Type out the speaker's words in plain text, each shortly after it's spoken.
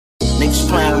Niggas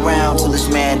playing around till it's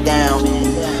man down.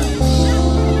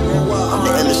 I'm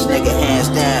the illest nigga, hands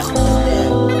down.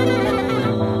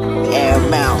 Air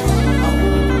 'em out.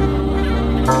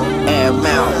 Air 'em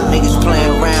out. Niggas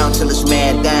playing around till it's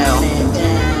man down.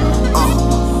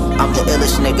 I'm the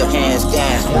illest nigga, hands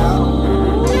down.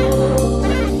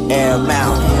 Air 'em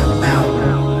out.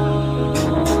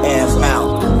 Air 'em out.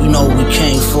 You know what we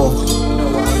came for.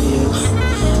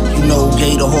 You know who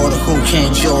gave the order, who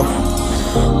can't jaw.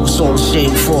 What's all the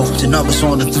shade for? The numbers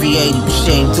on the 380 we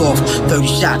shaved off. 30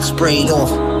 shots sprayed off.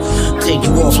 Take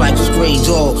you off like a stray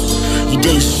dog. Your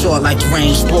days are short like the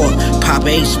rain sport. Pop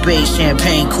 8 spades,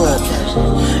 champagne cork.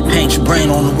 Paint your brain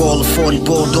on the wall of 40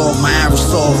 bulldog, my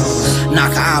aerosol.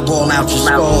 Knock an eyeball out your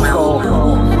skull.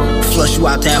 Flush you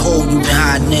out that hole you been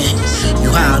hiding in. You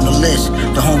high on the list,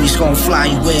 the homies gon' fly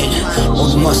you in. Oh,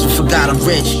 you must have forgot I'm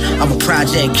rich. I'm a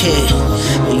project kid.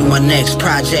 Yeah, you my next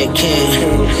project kid.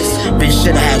 Been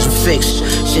shoulda had you fixed,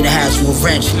 shoulda had you a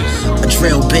wrench, a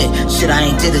drill bit. Shit, I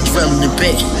ain't did a drill in a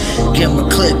bit. Give him a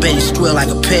clip, baby, squeal like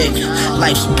a pig.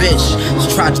 Life's a bitch,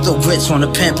 just tried to throw grits on the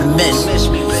pimp and miss.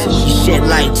 You shit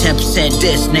like 10%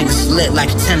 diss, niggas lit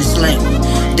like a tennis link.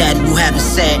 Daddy, you haven't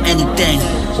said anything.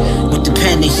 With the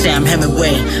pen, they say I'm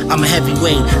Hemingway. I'm a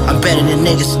heavyweight, I'm better than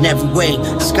niggas in every way.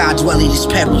 Sky dwelly, this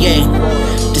Perrier.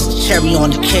 This the cherry on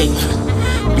the cake.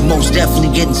 You most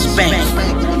definitely getting spanked.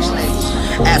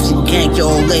 After you gank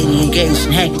your old lady engaged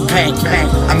in hanky pank.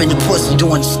 I'm in the pussy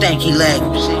doing the stanky leg.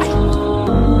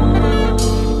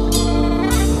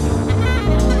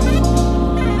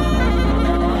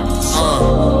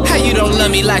 How you don't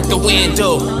love me like the wind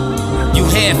do? You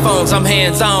headphones, I'm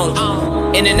hands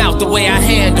on. In and out the way I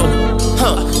handle.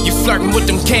 You flirting with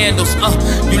them candles.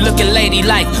 You looking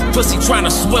ladylike. Pussy trying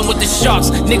to swim with the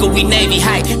sharks. Nigga, we Navy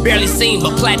height. Barely seen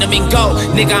but platinum and gold.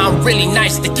 Nigga, I'm really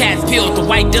nice. The cat peeled, the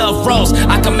white dove rose.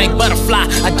 I can make butterfly.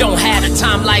 I don't have a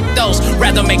time like those.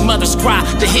 Rather make mothers cry.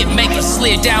 The hit maker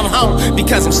slid down home.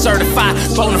 Because I'm certified,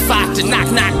 bonafide to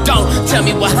knock, knock, don't. Tell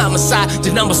me what homicide.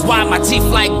 The numbers wide, my teeth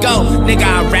like gold. Nigga,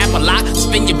 I rap a lot.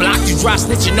 Spin your block, you drop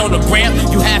snitching on the gram.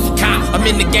 You half a cop. I'm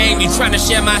in the game, you trying to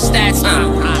share my stats.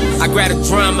 I grab a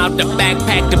drum out the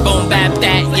backpack to boom bap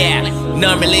that, yeah.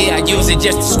 Normally I use it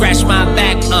just to scratch my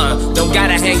back, Don't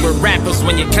gotta hang with rappers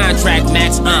when your contract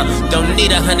max, Don't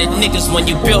need 100 niggas when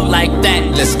you built like that.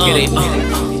 Let's get it,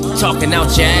 Talking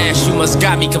out your ass, you must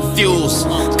got me confused.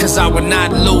 Cause I would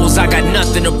not lose, I got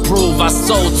nothing to prove. I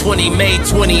sold 20, made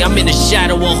 20, I'm in the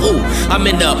shadow of who? I'm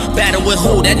in the battle with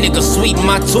who? That nigga sweet in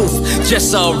my tooth.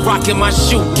 Just a rock in my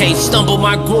shoe, can't stumble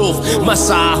my groove. Must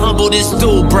I humble this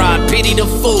dude, bruh, pity the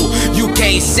fool. You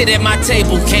can't sit at my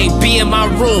table, can't be in my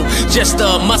room. Just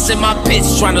a muss in my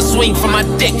pits, trying to swing for my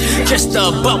dick. Just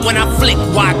a butt when I flick,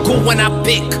 why go when I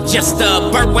pick? Just a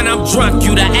burp when I'm drunk,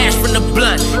 you the ash from the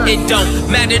blunt. It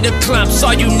don't matter the clumps,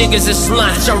 all you niggas is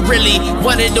lunch. I'm really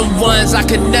one of them ones I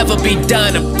could never be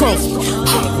done. A proof.